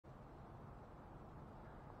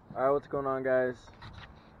Alright, what's going on, guys?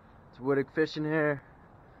 It's Woodick Fishing here.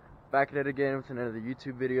 Back at it again with another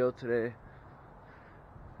YouTube video today.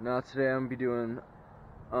 Now today I'm gonna be doing,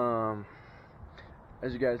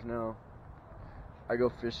 as you guys know, I go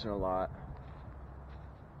fishing a lot.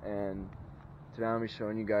 And today I'm gonna be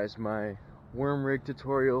showing you guys my worm rig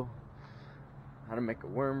tutorial. How to make a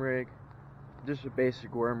worm rig. Just a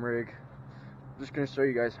basic worm rig. I'm just gonna show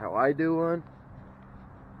you guys how I do one.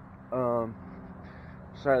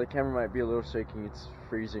 Sorry, the camera might be a little shaky. It's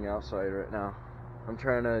freezing outside right now. I'm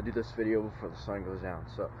trying to do this video before the sun goes down.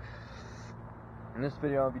 So, in this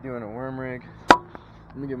video, I'll be doing a worm rig.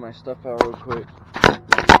 Let me get my stuff out real quick.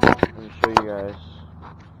 Let me show you guys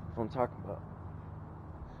what I'm talking about.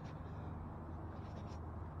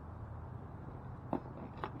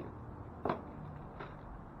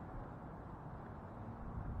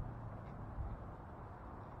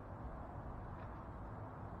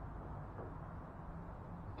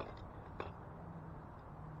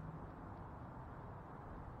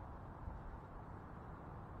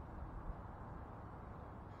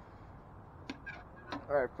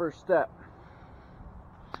 Alright, first step.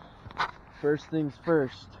 First things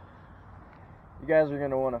first. You guys are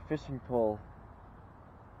going to want a fishing pole.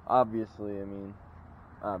 Obviously, you're going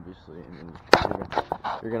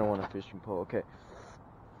to want a fishing pole. Okay.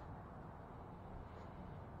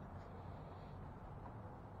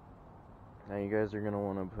 Now you guys are going to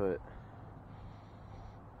want to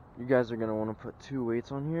put 2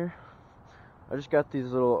 weights on here. I just got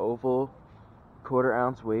these little oval 1/4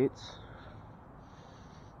 ounce weights.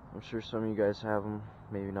 I'm sure some of you guys have them,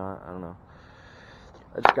 maybe not, I don't know.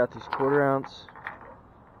 I just got these 1/4 ounce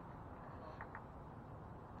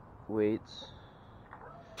weights.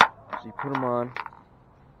 So you put them on.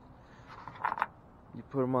 You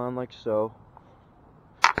put them on like so.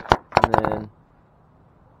 And then,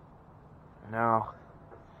 now,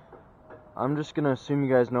 I'm just going to assume you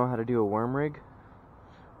guys know how to do a worm rig.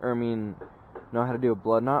 Or know how to do a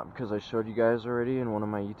blood knot, because I showed you guys already in one of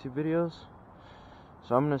my YouTube videos.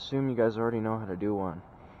 So I'm going to assume you guys already know how to do one.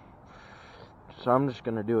 So I'm just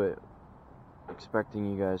going to do it, expecting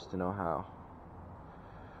you guys to know how.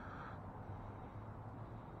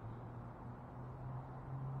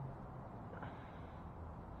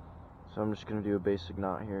 So I'm just going to do a basic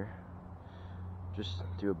knot here. Just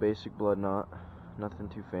do a basic blood knot, nothing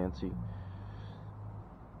too fancy.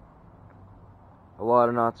 A lot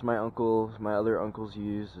of knots my other uncles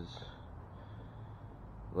use is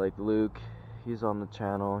like Luke. He's on the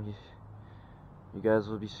channel. You guys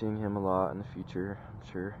will be seeing him a lot in the future, I'm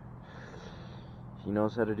sure. He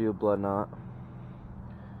knows how to do a blood knot.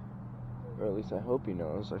 Or at least I hope he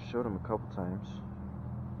knows. I've showed him a couple times.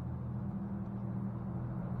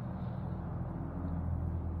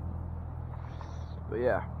 But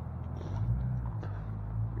yeah.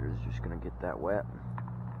 You're just gonna get that wet.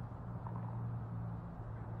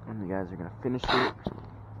 And you guys are gonna finish it.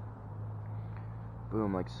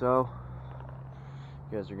 Boom, like so.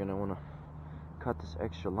 You guys are going to want to cut this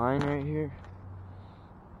extra line right here.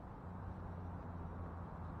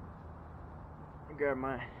 Grab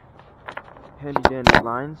my handy dandy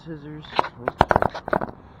line scissors.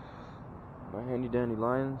 My handy dandy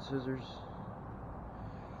line scissors.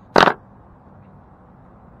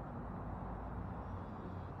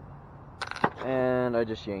 And I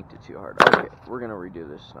just yanked it too hard. Okay, we're going to redo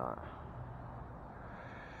this knot.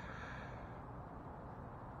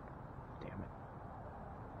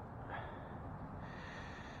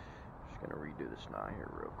 Redo this knot here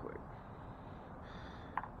real quick.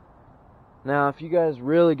 Now, if you guys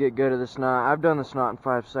really get good at this knot, I've done this knot in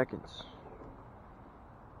 5 seconds.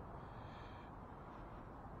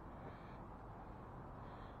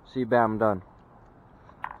 See, bam, I'm done.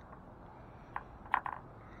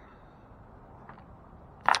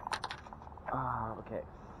 Okay.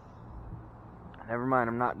 Never mind,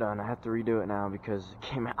 I'm not done. I have to redo it now because it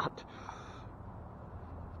came out.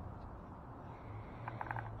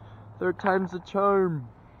 3rd time's the charm.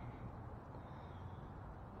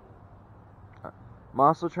 I'm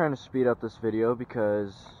also trying to speed up this video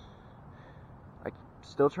because I'm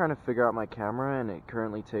still trying to figure out my camera, and it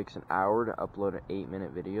currently takes an hour to upload an 8-minute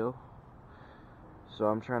video. So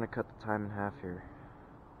I'm trying to cut the time in half here.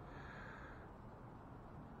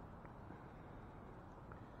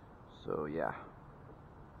 So yeah.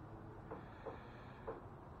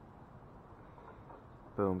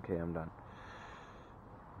 Boom, okay, I'm done.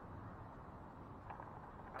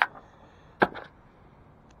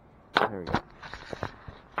 There we go.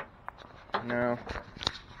 Now,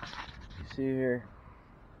 you see here,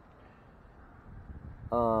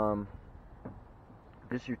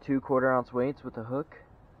 just your 2 1/4 ounce weights with a hook.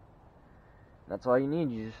 That's all you need.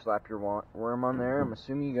 You just slap your worm on there. I'm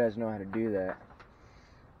assuming you guys know how to do that.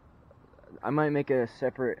 I might make a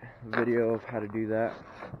separate video of how to do that.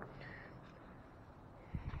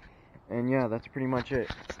 And yeah, that's pretty much it.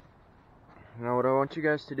 Now what I want you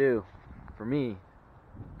guys to do, for me,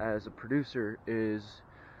 as a producer, is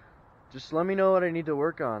just let me know what I need to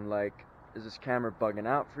work on. Like, is this camera bugging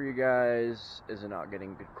out for you guys? Is it not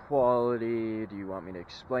getting good quality? Do you want me to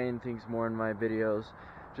explain things more in my videos?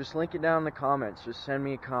 Just link it down in the comments. Just send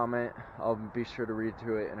me a comment. I'll be sure to read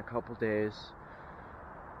through it in a couple days.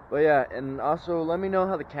 But yeah, and also let me know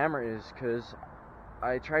how the camera is, because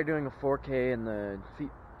I tried doing a 4K and the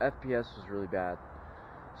FPS was really bad.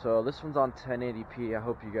 So this one's on 1080p. I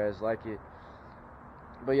hope you guys like it.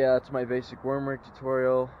 But yeah, that's my basic worm rig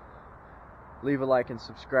tutorial. Leave a like and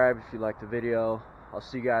subscribe if you liked the video. I'll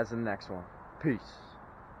see you guys in the next one. Peace.